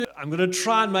I'm going to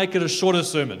try and make it a shorter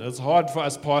sermon. It's hard for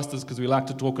us pastors because we like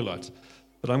to talk a lot,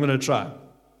 but I'm going to try.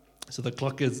 So the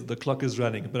clock is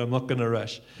running, but I'm not going to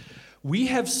rush. We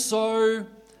have so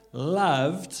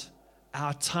loved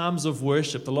our times of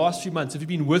worship. The last few months, if you've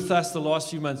been with us the last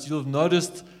few months, you'll have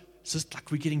noticed it's just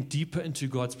like we're getting deeper into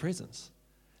God's presence.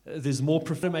 There's more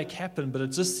to make happen, but it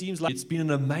just seems like it's been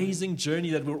an amazing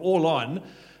journey that we're all on.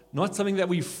 Not something that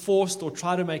we forced or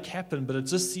try to make happen, but it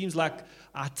just seems like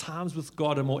our times with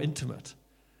God are more intimate.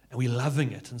 And we're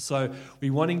loving it. And so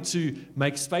we're wanting to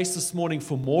make space this morning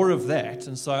for more of that.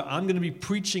 And so I'm going to be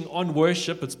preaching on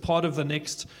worship. It's part of the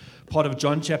next part of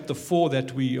John chapter 4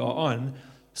 that we are on,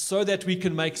 so that we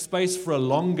can make space for a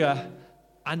longer,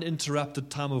 uninterrupted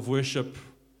time of worship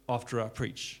after I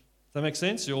preach. Does that make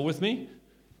sense? You all with me?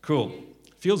 Cool.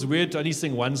 Feels weird to only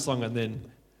sing one song and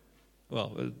then,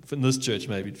 well, in this church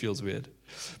maybe it feels weird.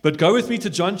 But go with me to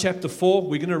John chapter 4.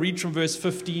 We're going to read from verse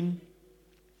 15.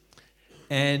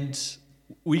 And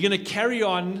we're going to carry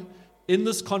on in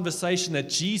this conversation that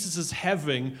Jesus is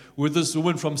having with this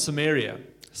woman from Samaria.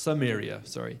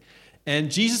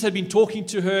 And Jesus had been talking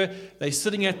to her. They're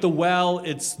sitting at the well.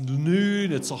 It's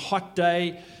noon. It's a hot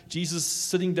day. Jesus is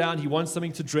sitting down. He wants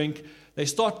something to drink. They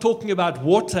start talking about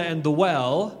water and the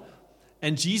well.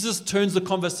 And Jesus turns the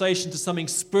conversation to something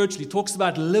spiritual. He talks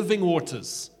about living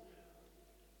waters.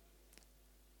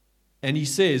 And he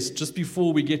says, just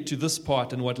before we get to this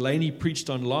part and what Lainey preached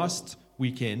on last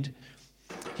weekend,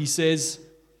 he says,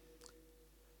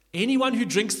 anyone who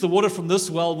drinks the water from this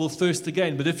well will thirst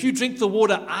again. But if you drink the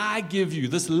water I give you,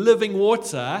 this living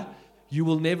water, you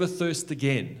will never thirst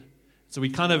again. So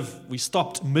we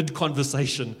stopped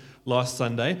mid-conversation last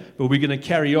Sunday, but we're going to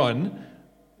carry on.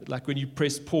 Like when you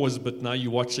press pause, but now you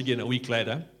watch again a week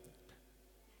later.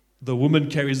 The woman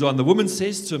carries on. The woman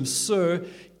says to him, "Sir,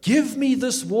 give me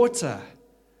this water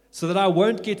so that I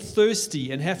won't get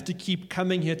thirsty and have to keep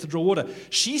coming here to draw water."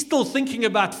 She's still thinking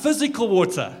about physical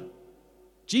water.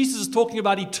 Jesus is talking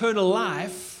about eternal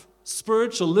life,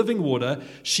 spiritual living water.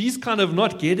 She's kind of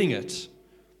not getting it.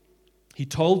 He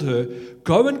told her,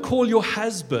 "Go and call your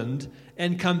husband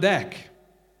and come back."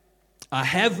 "I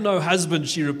have no husband,"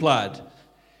 she replied.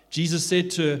 Jesus said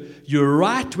to her, "You're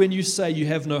right when you say you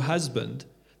have no husband.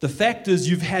 The fact is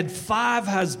you've had 5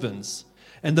 husbands,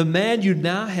 and the man you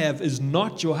now have is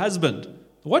not your husband."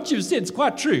 What you've said is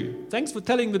quite true. Thanks for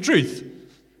telling the truth.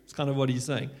 It's kind of what he's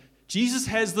saying. Jesus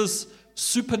has this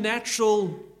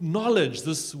supernatural knowledge,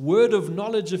 this word of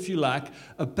knowledge, if you like,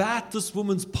 about this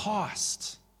woman's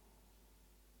past.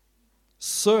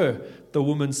 "Sir," the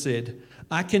woman said,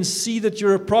 "I can see that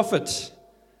you're a prophet.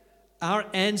 Our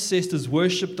ancestors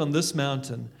worshipped on this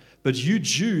mountain, but you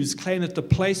Jews claim that the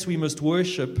place where we must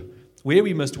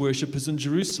worship is in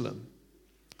Jerusalem."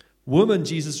 "Woman,"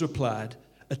 Jesus replied,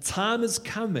 "a time is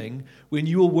coming when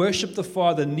you will worship the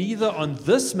Father neither on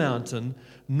this mountain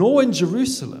nor in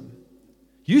Jerusalem.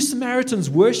 You Samaritans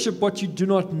worship what you do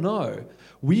not know.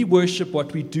 We worship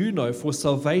what we do know, for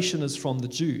salvation is from the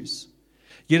Jews.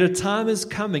 Yet a time is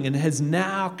coming and has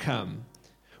now come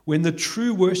when the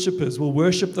true worshippers will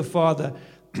worship the Father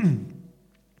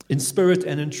in spirit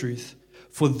and in truth,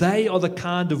 for they are the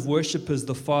kind of worshippers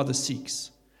the Father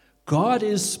seeks. God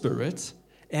is spirit,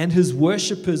 and his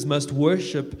worshippers must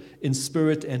worship in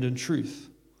spirit and in truth."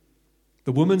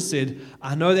 The woman said,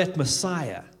 "I know that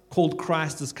Messiah, called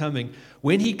Christ, is coming.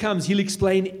 When he comes, he'll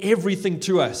explain everything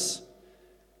to us."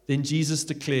 Then Jesus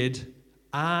declared,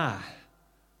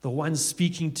 "The one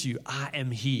speaking to you, I am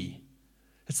he."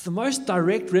 It's the most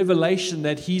direct revelation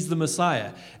that he's the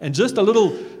Messiah. And just a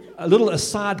little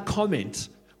aside comment,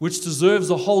 which deserves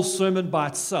a whole sermon by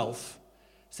itself,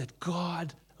 is that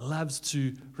God loves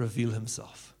to reveal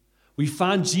himself. We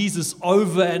find Jesus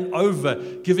over and over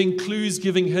giving clues,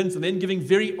 giving hints, and then giving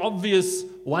very obvious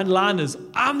one-liners.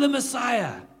 I'm the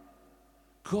Messiah.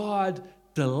 God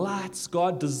delights,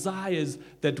 God desires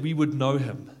that we would know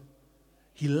him.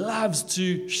 He loves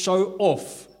to show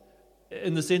off,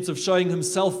 in the sense of showing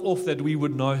himself off, that we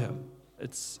would know him.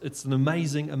 It's an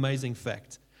amazing, amazing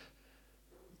fact.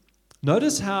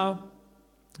 Notice how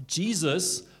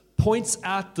Jesus points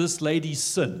out this lady's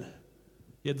sin.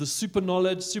 He had the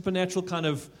supernatural kind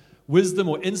of wisdom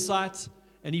or insight,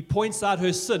 and he points out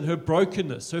her sin, her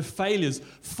brokenness, her failures.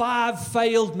 5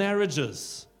 failed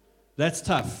marriages. That's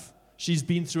tough. She's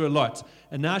been through a lot.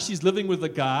 And now she's living with a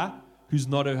guy who's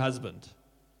not her husband.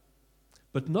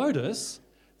 But notice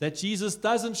that Jesus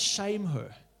doesn't shame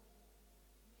her,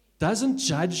 doesn't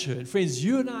judge her. And friends,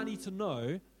 you and I need to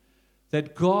know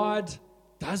that God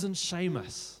doesn't shame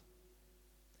us.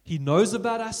 He knows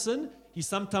about our sin. He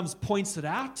sometimes points it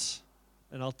out,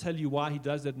 and I'll tell you why he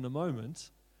does that in a moment.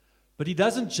 But he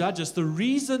doesn't judge us. The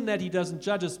reason that he doesn't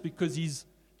judge us is because he's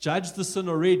judged the sin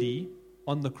already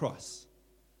on the cross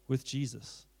with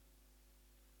Jesus.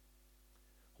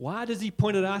 Why does he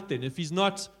point it out then? If he's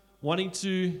not wanting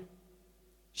to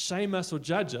shame us or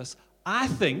judge us, I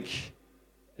think,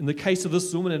 in the case of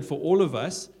this woman and for all of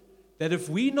us, that if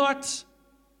we don't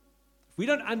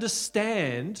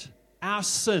understand our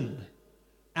sin,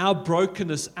 our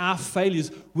brokenness, our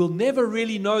failures, we'll never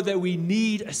really know that we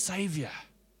need a Savior.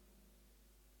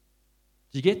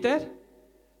 Do you get that?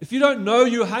 If you don't know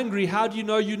you're hungry, how do you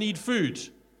know you need food?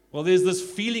 Well, there's this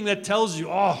feeling that tells you,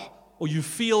 or you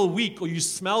feel weak, or you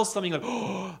smell something like,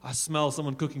 I smell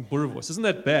someone cooking boerewors. Isn't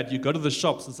that bad? You go to the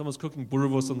shops and someone's cooking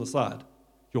boerewors on the side.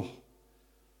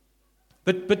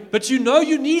 But you know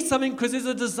you need something because there's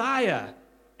a desire.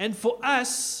 And for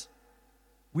us,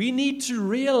 we need to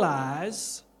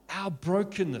realize our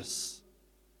brokenness.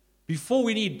 Before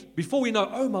we know,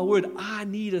 oh my word, I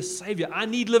need a Savior. I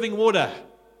need living water.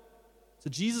 So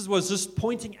Jesus was just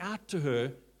pointing out to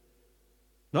her,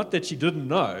 not that she didn't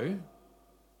know,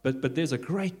 but there's a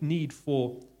great need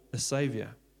for a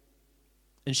Savior.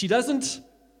 And she doesn't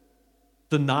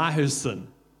deny her sin.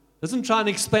 Doesn't try and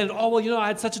explain, I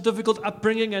had such a difficult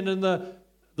upbringing, and in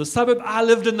the suburb I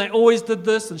lived in, they always did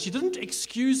this. And she didn't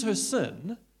excuse her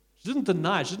sin. She didn't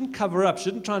deny it. She didn't cover up. She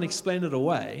didn't try and explain it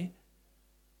away.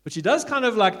 But she does kind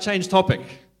of like change topic.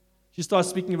 She starts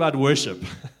speaking about worship.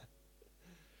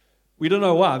 We don't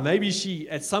know why. Maybe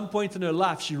at some point in her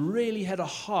life, she really had a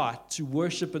heart to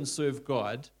worship and serve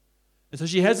God. And so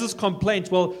she has this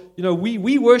complaint,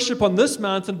 we worship on this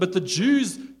mountain, but the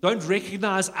Jews don't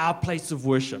recognize our place of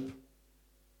worship.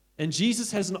 And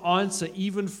Jesus has an answer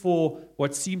even for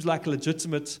what seems like a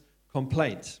legitimate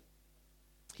complaint.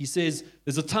 He says,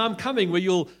 there's a time coming where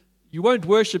you won't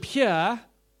worship here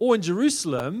or in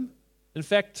Jerusalem. In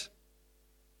fact,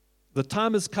 the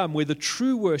time has come where the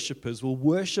true worshipers will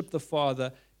worship the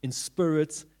Father in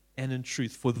spirit and in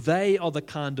truth, for they are the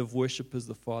kind of worshipers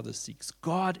the Father seeks.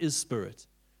 God is spirit,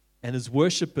 and his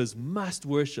worshipers must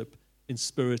worship in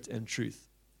spirit and truth.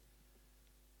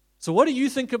 So what do you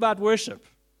think about worship?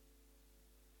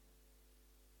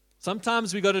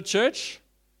 Sometimes we go to church,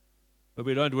 but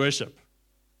we don't worship.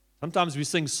 Sometimes we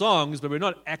sing songs, but we're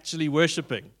not actually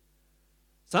worshiping.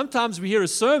 Sometimes we hear a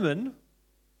sermon,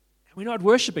 and we're not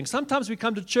worshiping. Sometimes we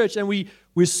come to church and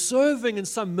we're serving in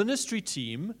some ministry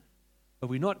team, but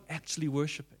we're not actually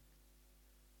worshiping.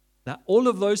 Now, all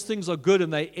of those things are good,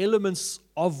 and they're elements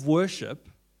of worship,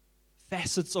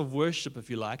 facets of worship, if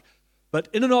you like, but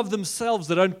in and of themselves,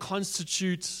 they don't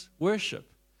constitute worship.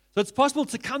 So it's possible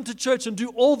to come to church and do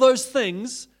all those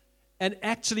things and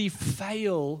actually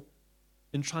fail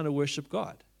in trying to worship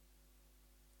God.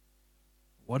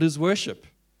 What is worship?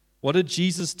 What did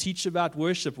Jesus teach about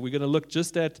worship? We're going to look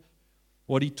just at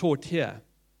what he taught here.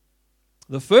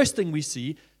 The first thing we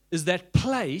see is that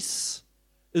place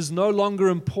is no longer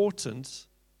important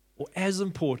or as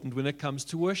important when it comes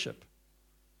to worship.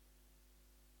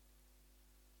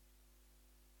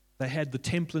 They had the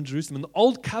temple in Jerusalem. In the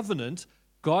Old Covenant,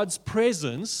 God's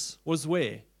presence was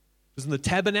where? It was in the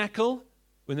tabernacle,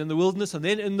 when in the wilderness, and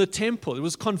then in the temple. It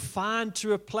was confined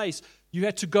to a place. You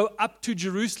had to go up to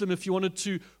Jerusalem if you wanted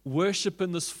to worship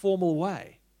in this formal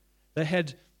way. They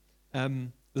had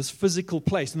this physical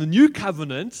place. In the New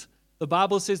Covenant, the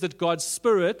Bible says that God's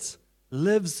Spirit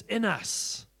lives in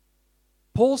us.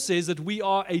 Paul says that we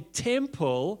are a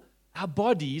temple, our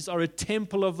bodies are a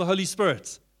temple of the Holy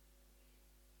Spirit.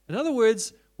 In other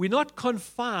words, we're not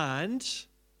confined,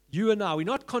 you and I, we're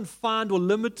not confined or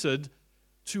limited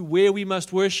to where we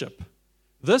must worship.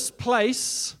 This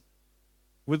place,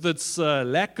 with its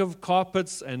lack of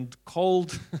carpets and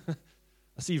cold,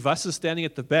 I see Vasse standing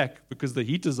at the back because the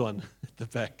heat is on at the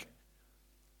back.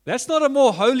 That's not a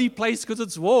more holy place because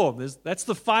it's warm. That's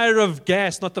the fire of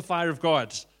gas, not the fire of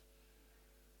God.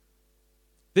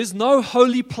 There's no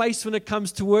holy place when it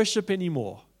comes to worship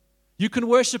anymore. You can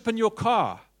worship in your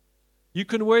car. You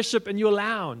can worship in your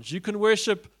lounge. You can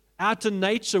worship out in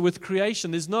nature with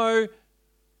creation.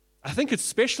 I think it's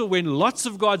special when lots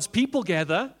of God's people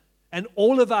gather and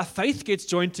all of our faith gets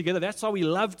joined together. That's why we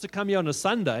love to come here on a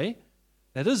Sunday.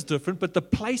 That is different, but the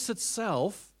place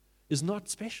itself is not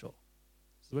special.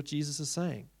 That's what Jesus is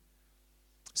saying.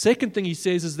 Second thing he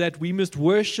says is that we must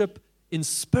worship in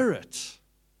spirit.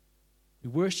 We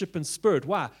worship in spirit.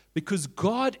 Why? Because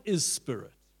God is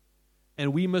spirit,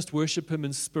 and we must worship him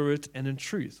in spirit and in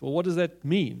truth. Well, what does that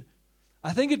mean?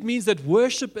 I think it means that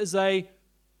worship is a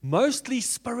mostly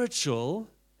spiritual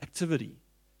activity.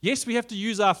 Yes, we have to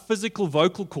use our physical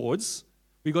vocal cords.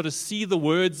 We've got to see the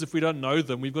words if we don't know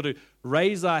them. We've got to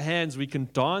raise our hands. We can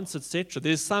dance, etc.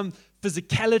 There's some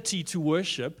physicality to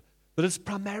worship, but it's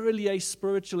primarily a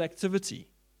spiritual activity.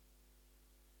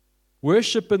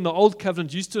 Worship in the Old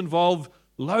Covenant used to involve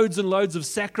loads and loads of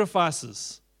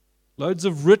sacrifices, loads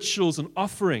of rituals and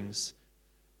offerings.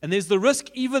 And there's the risk,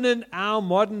 even in our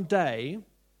modern day,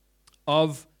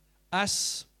 of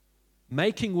us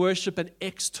making worship an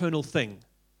external thing,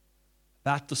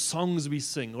 about the songs we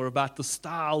sing or about the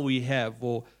style we have,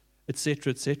 or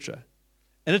etc., etc.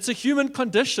 And it's a human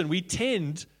condition. We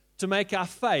tend to make our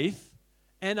faith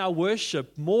and our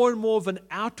worship more and more of an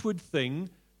outward thing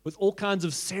with all kinds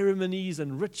of ceremonies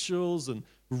and rituals and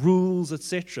rules,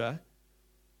 etc.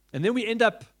 And then we end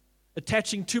up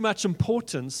attaching too much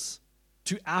importance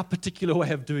to our particular way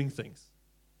of doing things.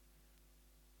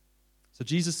 So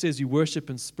Jesus says you worship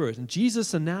in spirit. And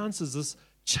Jesus announces this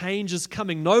change is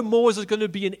coming. No more is it going to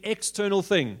be an external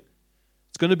thing.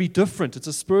 It's going to be different. It's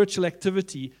a spiritual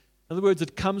activity. In other words,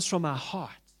 it comes from our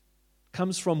heart. It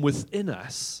comes from within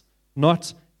us,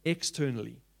 not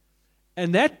externally.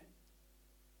 And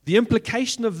the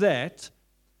implication of that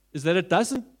is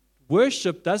that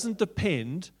worship doesn't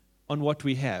depend on what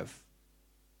we have.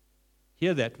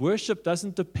 Hear that. Worship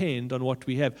doesn't depend on what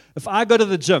we have. If I go to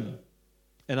the gym,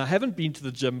 and I haven't been to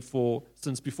the gym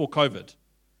since before COVID,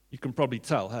 you can probably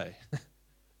tell, hey.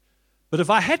 But if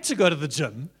I had to go to the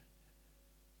gym,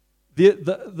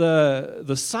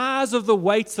 the size of the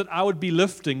weights that I would be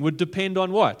lifting would depend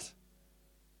on what?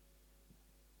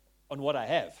 On what I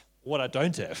have, what I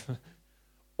don't have.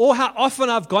 Or how often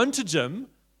I've gone to gym,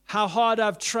 how hard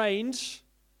I've trained.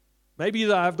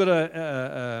 Maybe I've got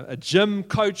a gym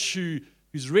coach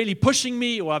who's really pushing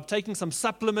me, or I'm taking some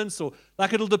supplements, or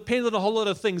it'll depend on a whole lot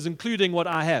of things, including what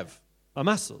I have, my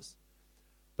muscles.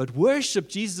 But worship,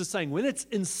 Jesus is saying, when it's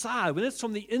inside, when it's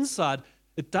from the inside,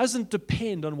 it doesn't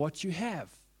depend on what you have.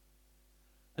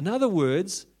 In other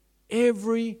words,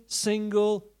 every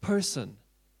single person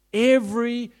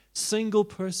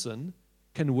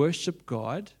can worship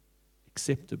God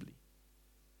acceptably.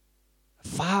 A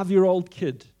 5-year-old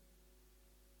kid,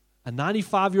 a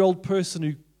 95-year-old person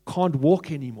who can't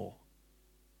walk anymore.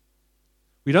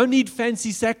 We don't need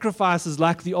fancy sacrifices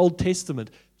like the Old Testament,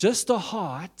 just a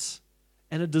heart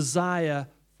and a desire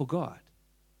for God.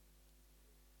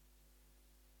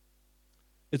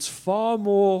 It's far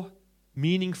more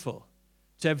meaningful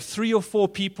to have 3 or 4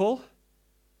 people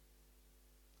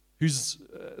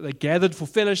they gathered for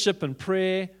fellowship and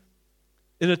prayer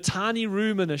in a tiny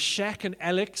room in a shack in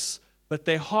Alex, but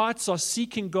their hearts are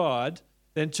seeking God,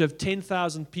 than to have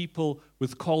 10,000 people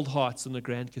with cold hearts in the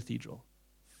Grand Cathedral.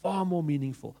 Far more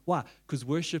meaningful. Why? Because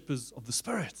worship is of the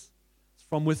Spirit. It's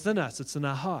from within us. It's in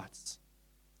our hearts.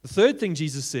 The third thing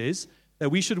Jesus says, that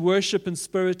we should worship in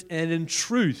spirit and in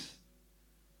truth.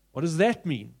 What does that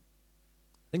mean?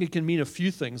 I think it can mean a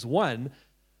few things. One,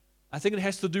 I think it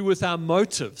has to do with our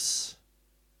motives.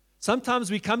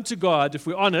 Sometimes we come to God, if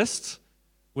we're honest,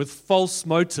 with false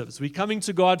motives. We're coming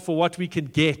to God for what we can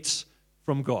get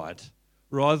from God,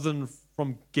 rather than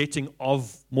from getting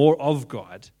more of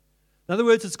God. In other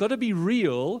words, it's got to be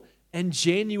real and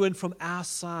genuine from our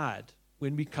side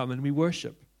when we come and we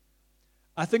worship.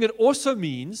 I think it also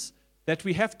means that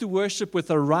we have to worship with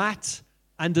a right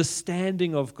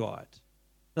understanding of God.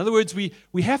 In other words, we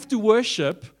have to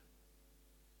worship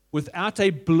without a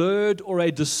blurred or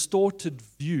a distorted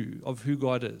view of who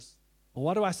God is. Well,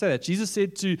 why do I say that? Jesus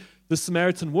said to the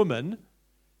Samaritan woman,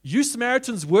 you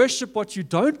Samaritans worship what you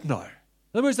don't know.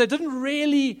 In other words, they didn't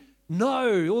really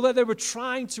know, although they were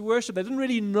trying to worship, they didn't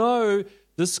really know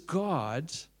this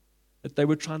God that they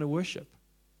were trying to worship.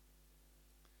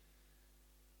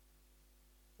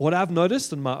 What I've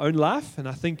noticed in my own life, and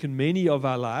I think in many of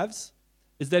our lives,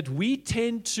 is that we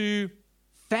tend to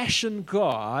fashion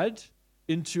God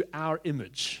into our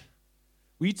image.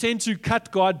 We tend to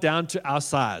cut God down to our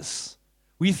size.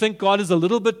 We think God is a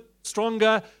little bit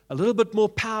stronger, a little bit more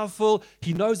powerful.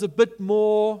 He knows a bit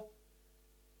more.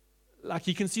 Like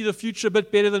he can see the future a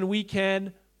bit better than we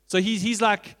can. So he's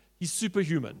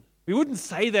superhuman. We wouldn't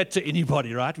say that to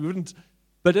anybody, right? We wouldn't.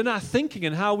 But in our thinking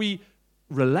and how we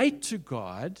relate to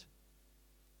God,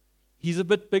 he's a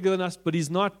bit bigger than us, but he's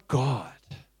not God.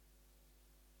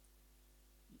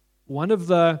 One of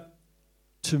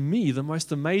to me, the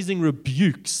most amazing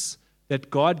rebukes that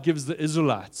God gives the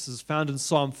Israelites is found in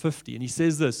Psalm 50. And he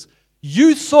says this,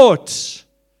 you thought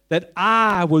that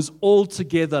I was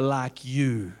altogether like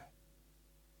you.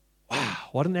 Wow,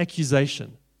 what an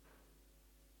accusation.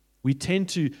 We tend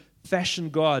to fashion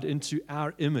God into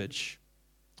our image.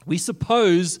 We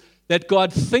suppose that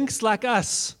God thinks like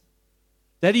us,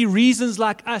 that he reasons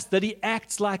like us, that he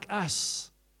acts like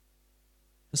us.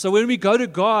 And so when we go to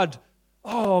God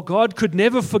oh, God could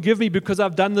never forgive me because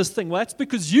I've done this thing. Well, that's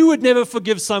because you would never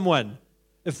forgive someone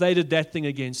if they did that thing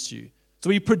against you. So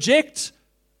we project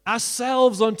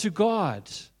ourselves onto God.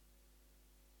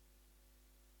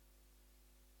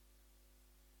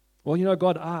 Well,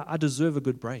 God, I deserve a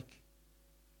good break.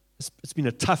 It's been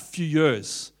a tough few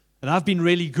years, and I've been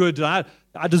really good. I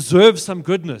deserve some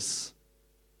goodness.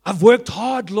 I've worked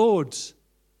hard, Lord.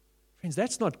 Friends,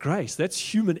 that's not grace. That's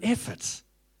human effort.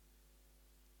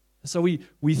 So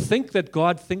we think that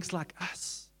God thinks like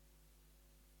us.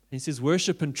 And he says,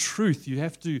 worship in truth. You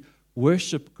have to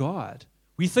worship God.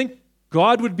 We think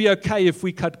God would be okay if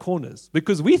we cut corners,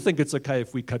 because we think it's okay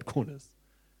if we cut corners.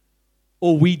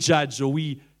 Or we judge, or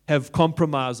we have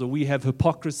compromise, or we have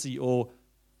hypocrisy, or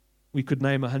we could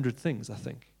name 100 things, I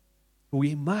think.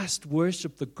 We must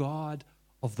worship the God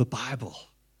of the Bible,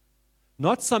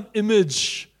 not some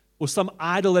image or some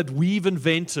idol that we've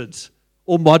invented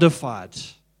or modified,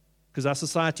 because our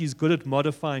society is good at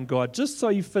modifying God just so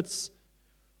he fits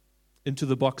into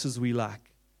the boxes we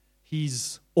like.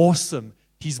 He's awesome.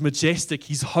 He's majestic.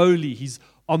 He's holy. He's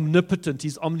omnipotent.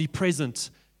 He's omnipresent.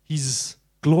 He's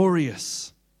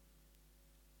glorious.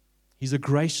 He's a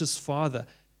gracious Father.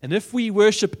 And if we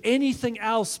worship anything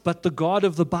else but the God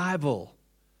of the Bible,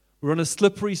 we're on a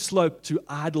slippery slope to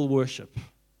idol worship,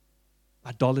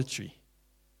 idolatry.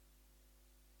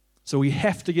 So we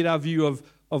have to get our view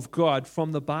of God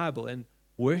from the Bible and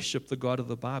worship the God of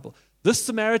the Bible. This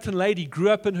Samaritan lady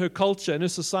grew up in her culture, in her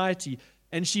society,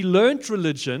 and she learned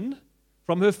religion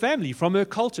from her family, from her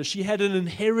culture. She had an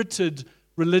inherited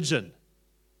religion.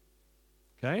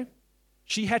 Okay?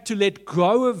 She had to let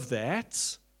go of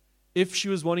that if she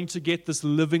was wanting to get this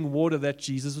living water that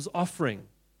Jesus was offering.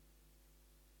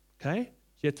 Okay?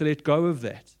 She had to let go of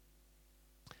that.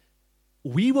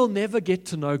 We will never get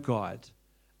to know God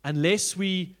unless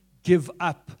we give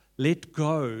up, let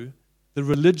go, the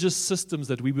religious systems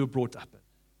that we were brought up in.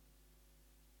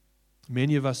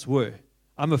 Many of us were.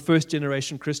 I'm a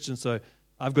first-generation Christian, so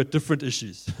I've got different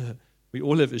issues. We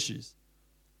all have issues.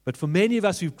 But for many of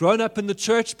us, we've grown up in the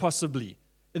church, possibly,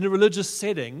 in a religious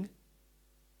setting.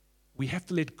 We have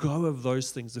to let go of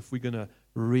those things if we're going to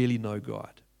really know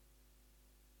God.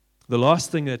 The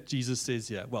last thing that Jesus says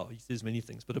here, well, he says many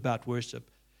things, but about worship.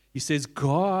 He says,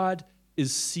 God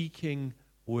is seeking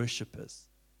worshipers.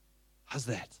 How's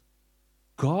that?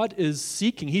 God is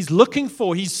seeking. He's looking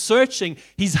for, he's searching,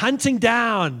 he's hunting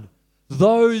down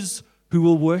those who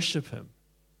will worship him.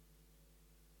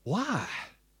 Why?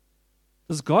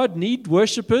 Does God need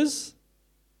worshipers?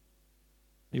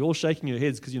 You're all shaking your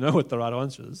heads because you know what the right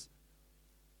answer is.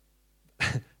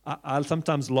 I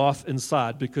sometimes laugh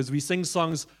inside because we sing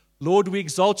songs, Lord, we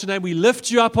exalt your name, we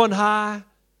lift you up on high,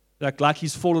 like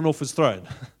he's fallen off his throne.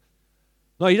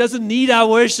 No, he doesn't need our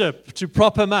worship to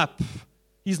prop him up.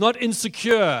 He's not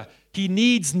insecure. He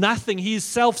needs nothing. He is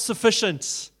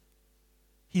self-sufficient.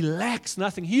 He lacks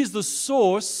nothing. He is the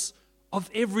source of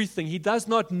everything. He does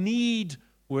not need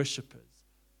worshipers.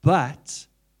 But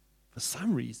for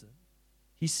some reason,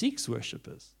 he seeks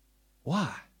worshipers.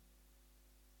 Why?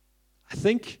 I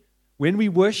think when we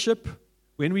worship,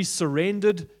 when we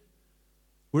surrendered,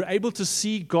 we're able to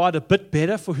see God a bit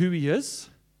better for who he is.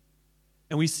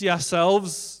 And we see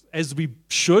ourselves as we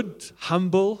should,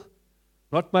 humble,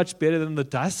 not much better than the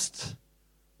dust.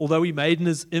 Although we're made in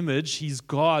his image, he's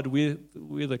God, we're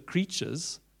the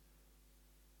creatures.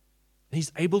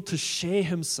 He's able to share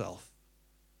himself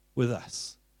with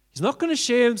us. He's not going to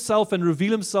share himself and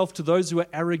reveal himself to those who are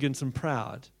arrogant and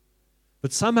proud.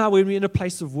 But somehow when we're in a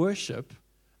place of worship,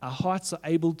 our hearts are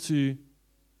able to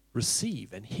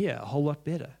receive and hear a whole lot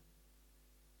better.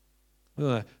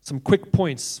 Some quick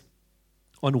points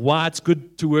on why it's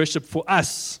good to worship for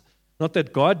us. Not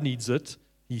that God needs it,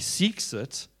 he seeks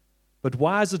it, but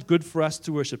why is it good for us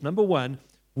to worship? Number one,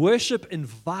 worship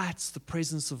invites the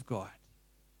presence of God.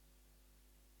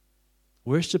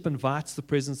 Worship invites the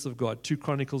presence of God. 2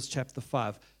 Chronicles chapter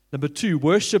 5. Number two,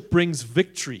 worship brings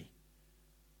victory.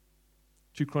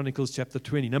 2 Chronicles chapter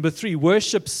 20. Number three,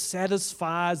 worship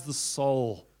satisfies the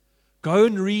soul. Go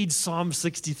and read Psalm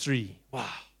 63. Wow.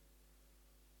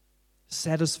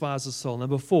 Satisfies the soul.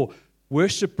 Number four,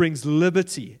 worship brings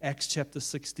liberty. Acts chapter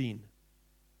 16.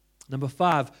 Number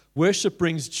five, worship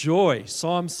brings joy.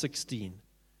 Psalm 16.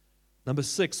 Number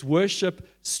six, worship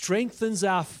strengthens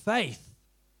our faith.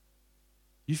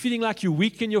 You feeling like you're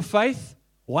weak in your faith?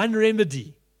 One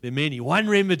remedy. There are many. One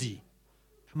remedy.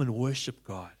 Come and worship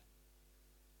God.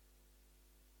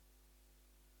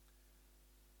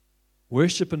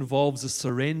 Worship involves a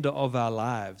surrender of our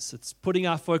lives. It's putting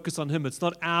our focus on him. It's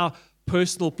not our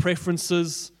personal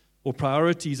preferences or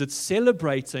priorities. It's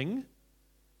celebrating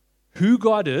who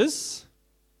God is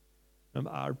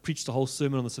I preached a whole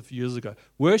sermon on this a few years ago.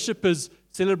 Worship is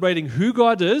celebrating who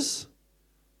God is,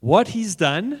 what He's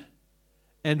done,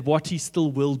 and what He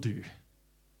still will do.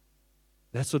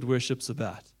 That's what worship's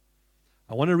about.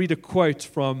 I want to read a quote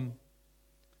from,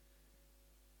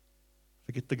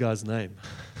 forget the guy's name.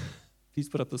 Please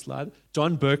put up the slide.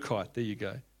 John Burkhart. There you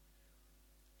go.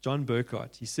 John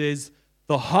Burkhart. He says,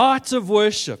 the heart of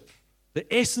worship,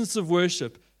 the essence of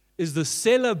worship, is the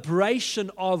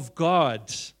celebration of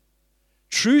God.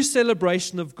 True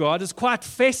celebration of God is quite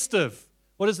festive.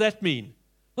 What does that mean?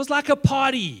 It's like a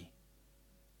party.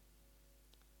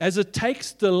 As it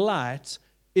takes delight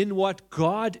in what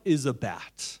God is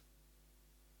about.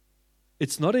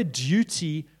 It's not a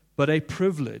duty, but a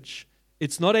privilege.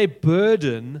 It's not a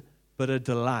burden, but a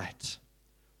delight.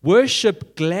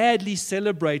 Worship gladly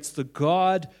celebrates the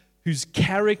God whose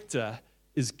character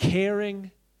is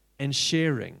caring and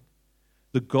sharing,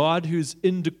 the God who's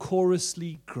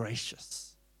indecorously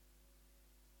gracious.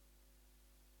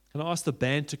 Can I ask the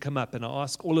band to come up, and I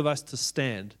ask all of us to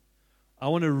stand? I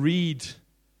want to read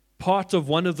part of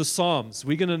one of the Psalms.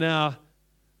 We're going to now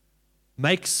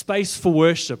make space for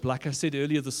worship, like I said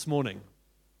earlier this morning.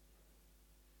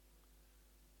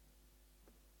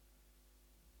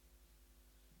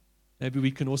 Maybe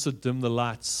we can also dim the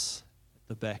lights at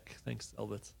the back. Thanks,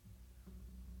 Albert.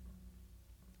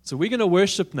 So we're going to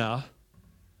worship now.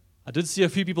 I did see a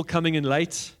few people coming in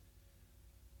late.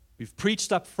 We've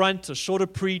preached up front, a shorter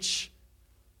preach.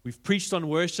 We've preached on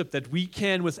worship that we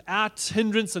can, without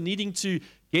hindrance and needing to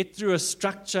get through a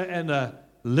structure and a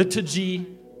liturgy,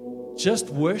 just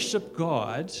worship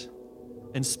God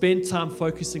and spend time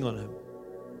focusing on Him.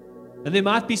 And there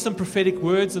might be some prophetic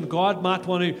words, and God might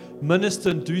want to minister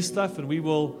and do stuff, and we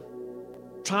will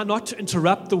try not to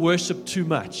interrupt the worship too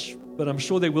much. But I'm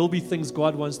sure there will be things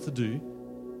God wants to do.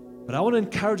 But I want to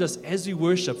encourage us as we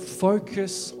worship,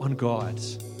 focus on God.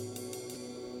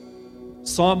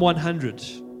 Psalm 100.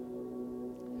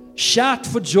 Shout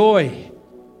for joy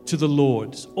to the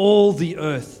Lord, all the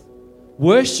earth.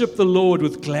 Worship the Lord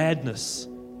with gladness.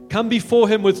 Come before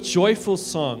Him with joyful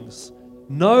songs.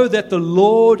 Know that the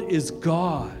Lord is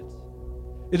God.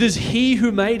 It is He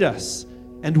who made us,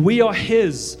 and we are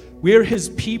His. We're His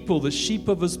people, the sheep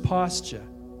of His pasture.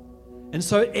 And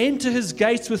so enter His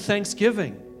gates with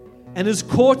thanksgiving and His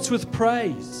courts with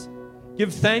praise.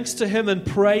 Give thanks to Him and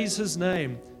praise His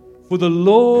name. For the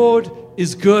Lord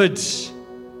is good,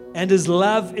 and His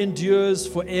love endures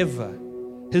forever.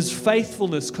 His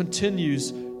faithfulness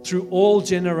continues through all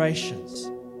generations.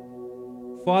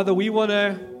 Father, we want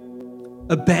to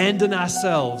abandon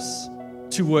ourselves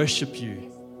to worship You.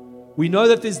 We know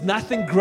that there's nothing greater